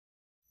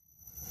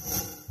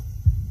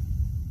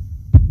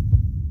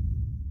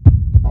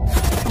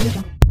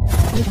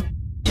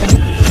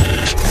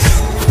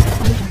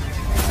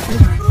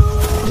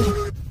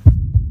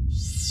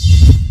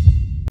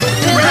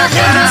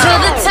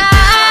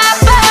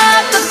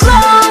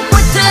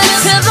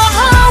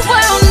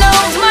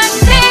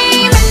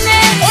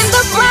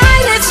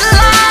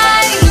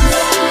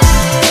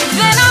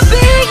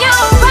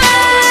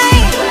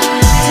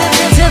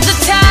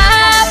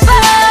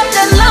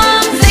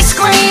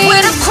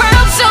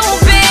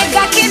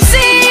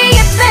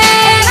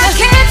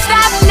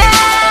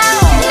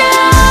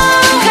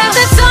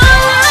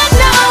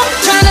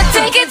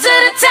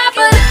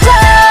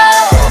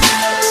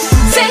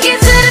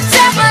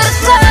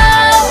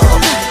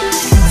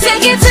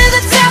to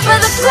the top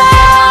of the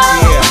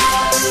globe.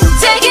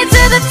 Take it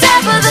to the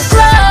top of the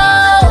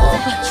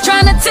globe.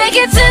 Trying to take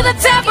it to the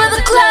top of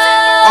the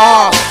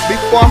globe.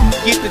 Before I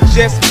forget to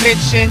just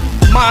mention,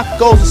 my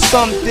goals are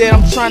something that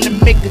I'm trying to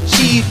make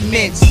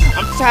achievements.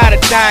 I'm tired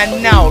of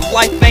dying out,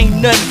 life ain't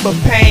nothing but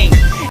pain.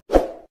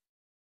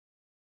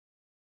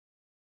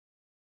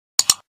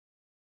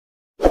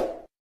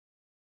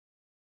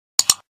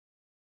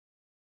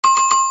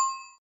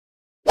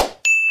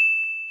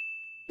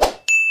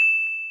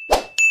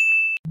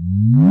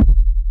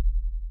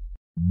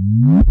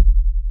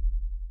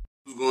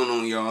 What's going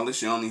on, y'all?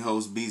 It's your only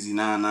host,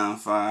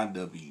 BZ995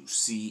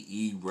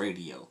 WCE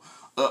Radio.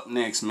 Up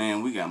next,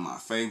 man, we got my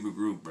favorite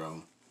group,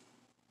 bro.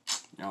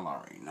 Y'all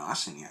already know. I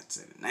shouldn't have to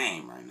say the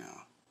name right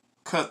now.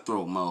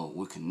 Cutthroat Mode.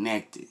 We're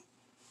connected.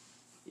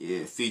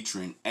 Yeah,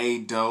 featuring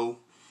A-Do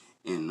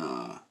and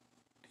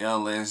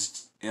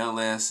LSMG,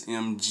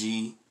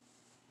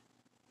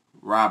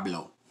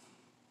 ROBLO.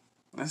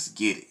 Let's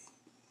get it.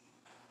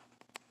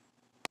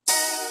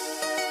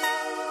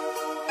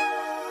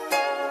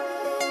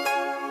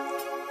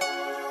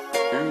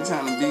 Every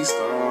time the beat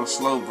start off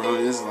slow, bro,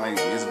 it's like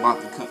it's about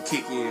to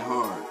kick in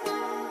hard.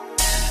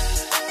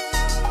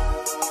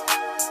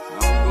 So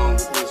I'm going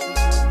with this one.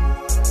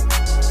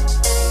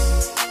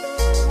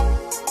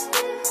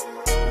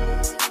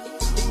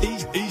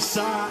 East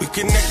side. We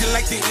connected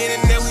like the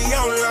internet, we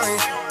online.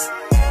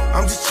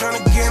 I'm just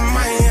trying to get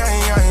mine.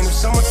 If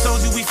someone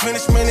told you we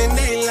finished, man, then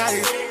they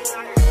lied.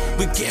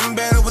 We getting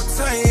better with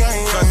time.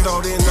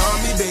 Cutthroat in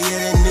army, they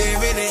get in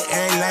there, they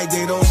act like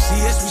they don't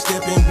see us. We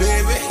stepping,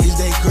 baby. Is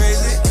they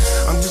crazy?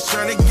 I'm just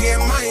trying to get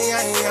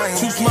mine.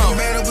 Too small.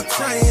 Better with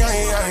time.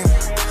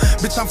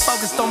 Bitch, I'm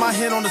focused on my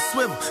head on the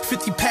swivel.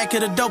 50 pack of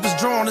the dopest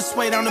drawing this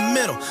way down the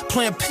middle.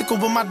 Playing pickle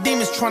with my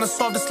demons, trying to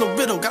solve this little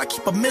riddle. Gotta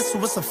keep a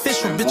missile, it's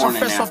official. Bitch, I'm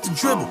fresh off the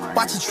dribble.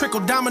 Watch it trickle,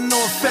 domino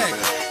effect.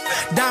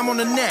 Dime on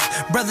the neck.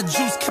 Brother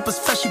Juice kept us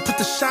fresh, he put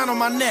the shine on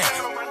my neck.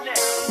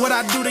 What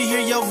I do to hear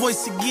your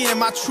voice again?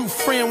 My true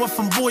friend went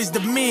from boys to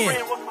men.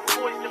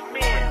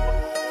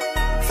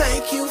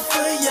 Thank you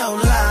for your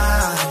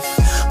life.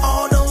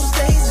 All those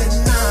days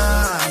and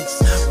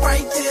nights,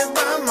 right there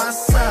by my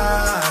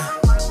side.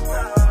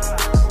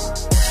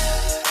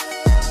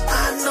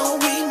 I know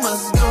we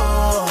must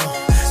go.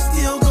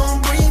 Still gon'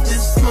 breathe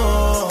this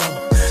more.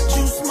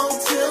 Juice smoke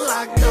till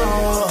I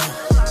go.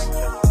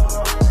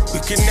 We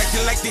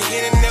connected like the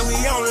internet, we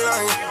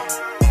online.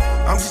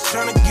 I'm just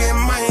tryna get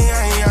mine.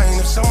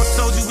 If someone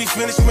told you we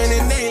finished, man,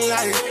 then they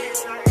lied.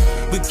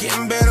 We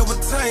getting better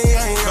with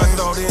time.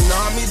 Cutthroat in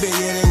army, they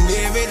get in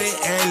there, they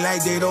act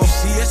like they don't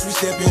see us. We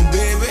stepping,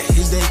 baby.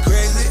 Is they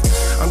crazy?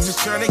 I'm just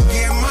tryna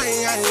get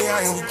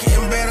mine. We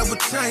getting better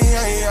with time.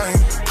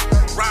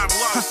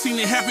 I seen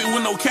it happen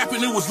with no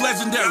capping, it was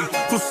legendary.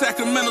 From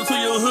Sacramento to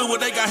your hood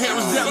where they got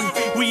Harris Deli.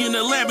 We in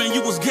the lab and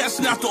you was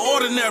guessing out the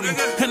ordinary.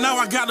 And now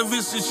I gotta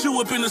visit you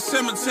up in the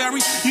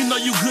cemetery. You know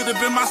you could have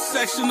been my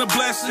section, a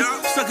blessing.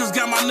 Suckers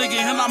got my nigga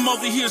and I'm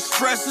over here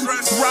stressing.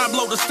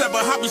 ROBLO the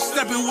stepper, I be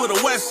stepping with a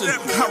Wesson.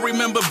 I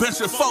remember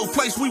benching 4th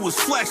place, we was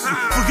flexing.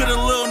 Forget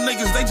the little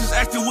niggas, they just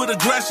acted with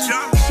aggression.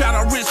 Shout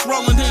out Rich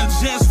Rollin' and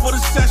Jens for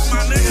the session.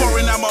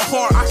 Pouring out my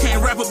heart, I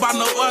can't rap about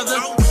no other.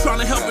 I'm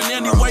trying to help in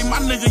any way, my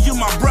nigga, you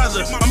my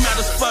brother. I'm mad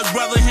as fuck,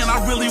 brother, and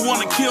I really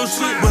wanna kill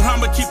shit, but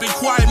I'ma keep it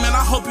quiet, man.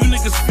 I hope you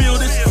niggas feel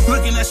this.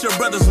 Looking at your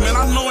brothers, man,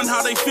 I knowing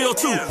how they feel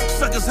too.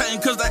 Suckers hating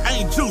cause they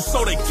ain't juice,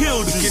 so they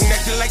killed you. We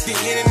connected like the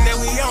internet,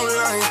 we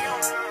online.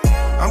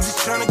 I'm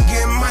just trying to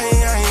get mine.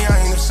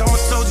 If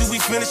someone told you we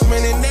finished, man,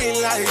 then they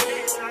lied.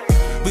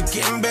 We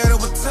getting better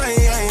with time.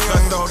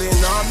 Cutthroat in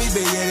army,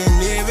 they get in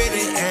there,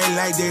 they act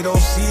like they don't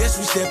see us.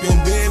 We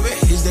stepping, baby.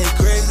 Is they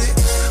crazy?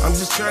 I'm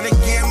just trying to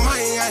get mine.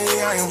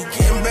 We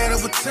getting better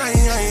with time.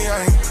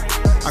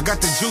 I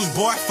got the juice,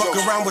 boy. Fuck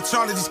around with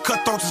all of these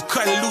cutthroats is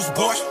cutting loose,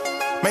 boy.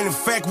 Man, in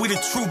fact, we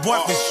the true boy.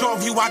 For sure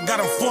of you, I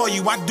got them for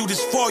you. I do this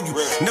for you.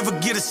 Never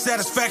get a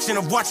satisfaction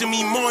of watching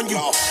me mourn you.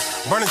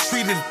 Burn a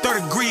tree to the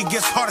 3rd degree, it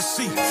gets hard to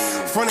see.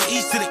 From the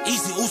east to the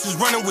east, the oos is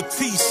running with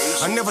teeth.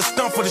 I never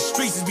stunned for the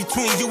streets, it's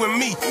between you and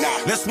me.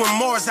 Let's win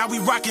Morris, how we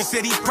rockin',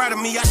 said he proud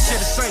of me. I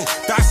share the same.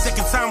 Die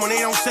second time when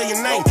they don't say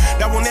your name.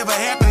 That will never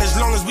happen as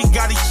long as we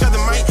got each other,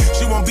 man.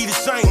 She won't be the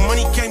same.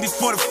 Money came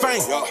before the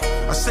fame.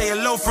 I say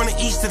hello from the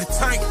east to the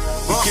tank.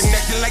 We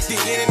connected like the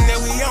internet,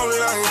 we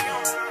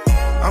online.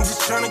 I'm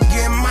just trying to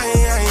get mine.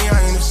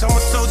 If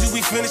someone told you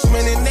we finished,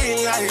 man, then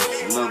they lied.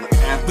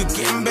 We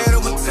getting better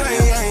with time.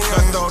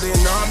 Cutthroat in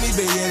army,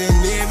 they get in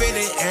there,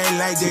 they act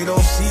like they don't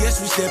see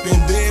us. We stepping,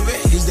 baby.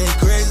 Is they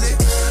crazy?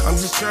 I'm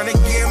just trying to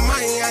get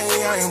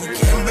mine. We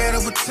getting better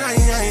with time.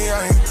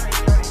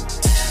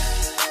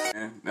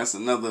 That's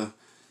another.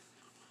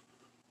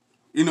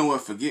 You know what?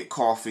 Forget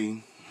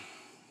coffee,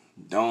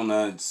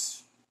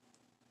 donuts.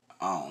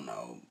 I don't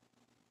know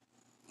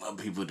what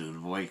people do to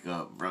wake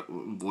up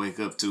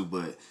to,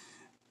 but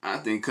I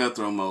think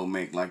Cutthroat Mode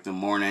make like the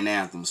morning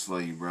anthems for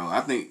you, bro.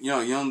 I think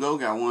Young Go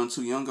got one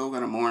too. Young Go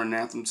got a morning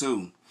anthem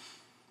too.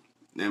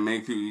 That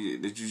make people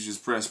that you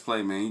just press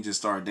play, man. You just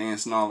start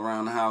dancing all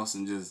around the house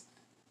and just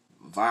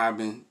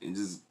vibing and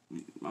just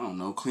I don't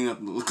know, clean up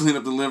the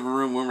living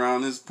room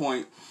around this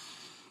point,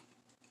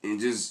 and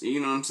just, you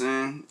know what I'm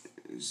saying?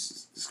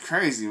 It's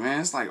crazy,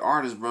 man. It's like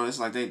artists, bro. It's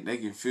like they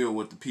can feel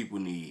what the people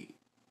need.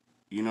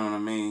 You know what I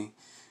mean?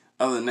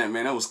 Other than that,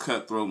 man, that was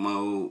Cutthroat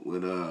Mode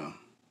with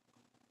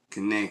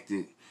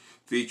Connected,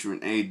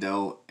 featuring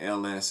Ado,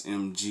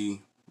 LSMG,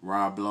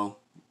 ROBLO.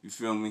 You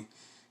feel me?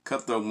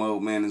 Cutthroat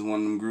Mode, man, is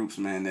one of them groups,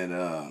 man,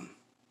 that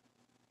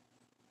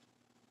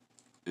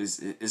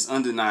it's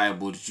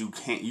undeniable that you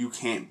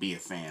can't be a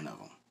fan of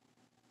them.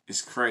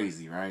 It's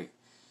crazy, right?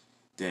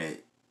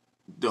 That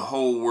the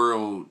whole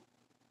world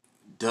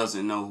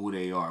doesn't know who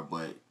they are,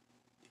 but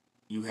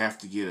you have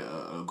to get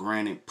a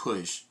granted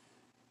push.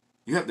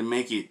 You have to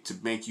make it to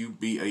make you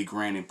be a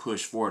granted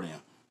push for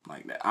them.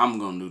 Like that, I'm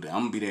gonna do that.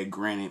 I'm gonna be that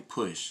granted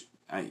push.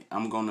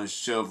 I'm gonna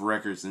shove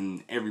records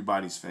in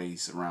everybody's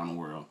face around the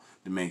world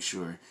to make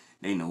sure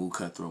they know who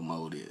Cutthroat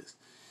Mode is,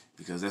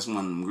 because that's one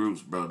of them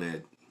groups, bro,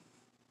 that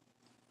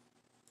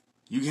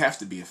you have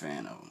to be a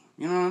fan of them.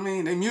 You know what I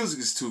mean? Their music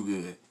is too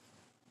good.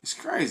 It's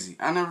crazy.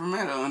 I never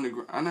met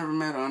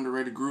an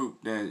underrated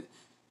group that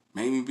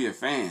made me be a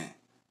fan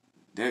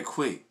that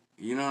quick.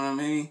 You know what I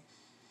mean?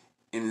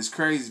 And it's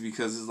crazy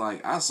because it's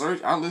like I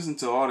listened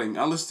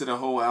to the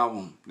whole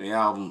album. The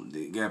album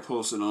that got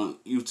posted on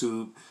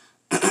YouTube.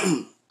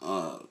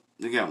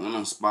 They got one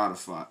on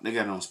Spotify. They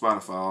got it on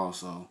Spotify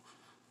also.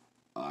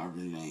 I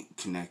really ain't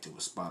connected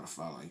with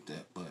Spotify like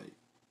that, but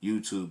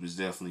YouTube has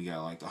definitely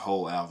got like the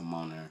whole album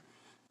on there.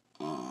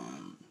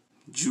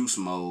 Juice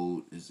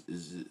Mode is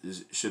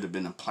should have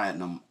been a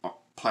platinum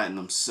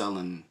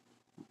selling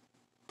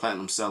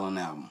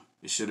album.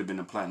 It should have been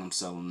a platinum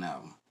selling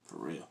album for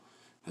real,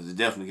 because it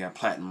definitely got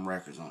platinum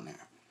records on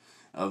there.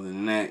 Other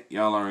than that,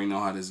 y'all already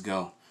know how this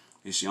go.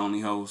 It's your only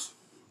host,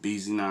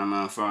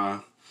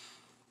 BZ995.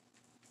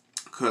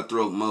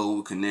 Cutthroat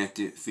Mode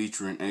Connected,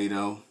 featuring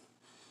Ado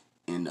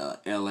and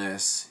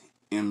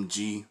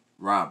LSMG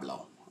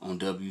ROBLO on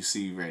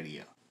WC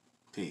Radio.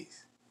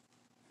 Peace.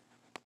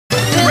 To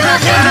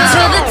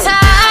the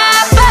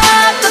top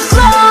of the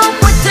globe,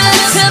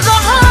 till the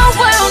whole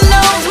world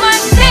knows my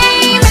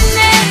name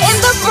in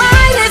the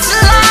brightest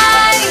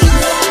light.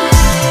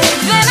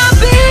 Then I'll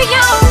be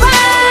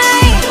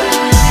alright.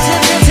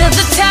 To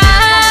the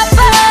top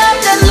of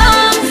the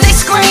lungs they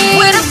scream,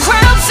 with a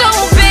crowd so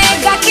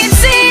big I can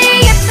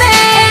see a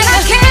thing. I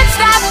can't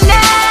stop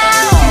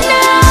now,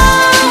 no,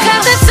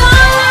 'cause it's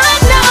all I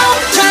know.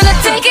 Trying to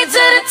take it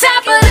to the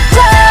top of the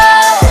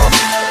globe.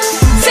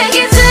 Take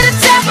it to the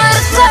top of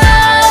the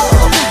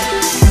globe.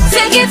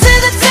 Take it to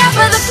the top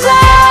of the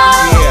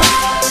globe.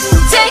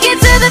 Take it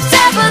to the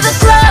top of the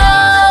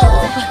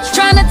globe.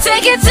 Trying to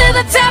take it to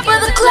the top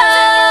of the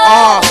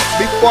globe.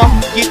 Before I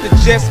forget to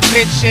just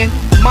mention,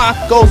 my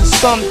goals are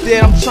something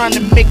that I'm trying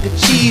to make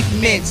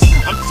achievements.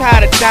 I'm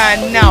tired of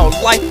dying out,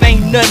 life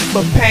ain't nothing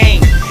but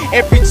pain.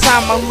 Every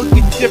time I look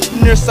at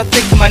differentness, I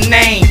think of my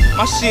name.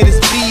 My shit is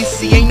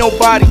BC, ain't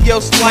nobody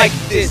else like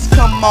this.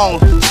 Come on,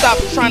 stop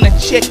trying to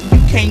check, you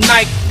can't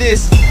like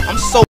this. I'm so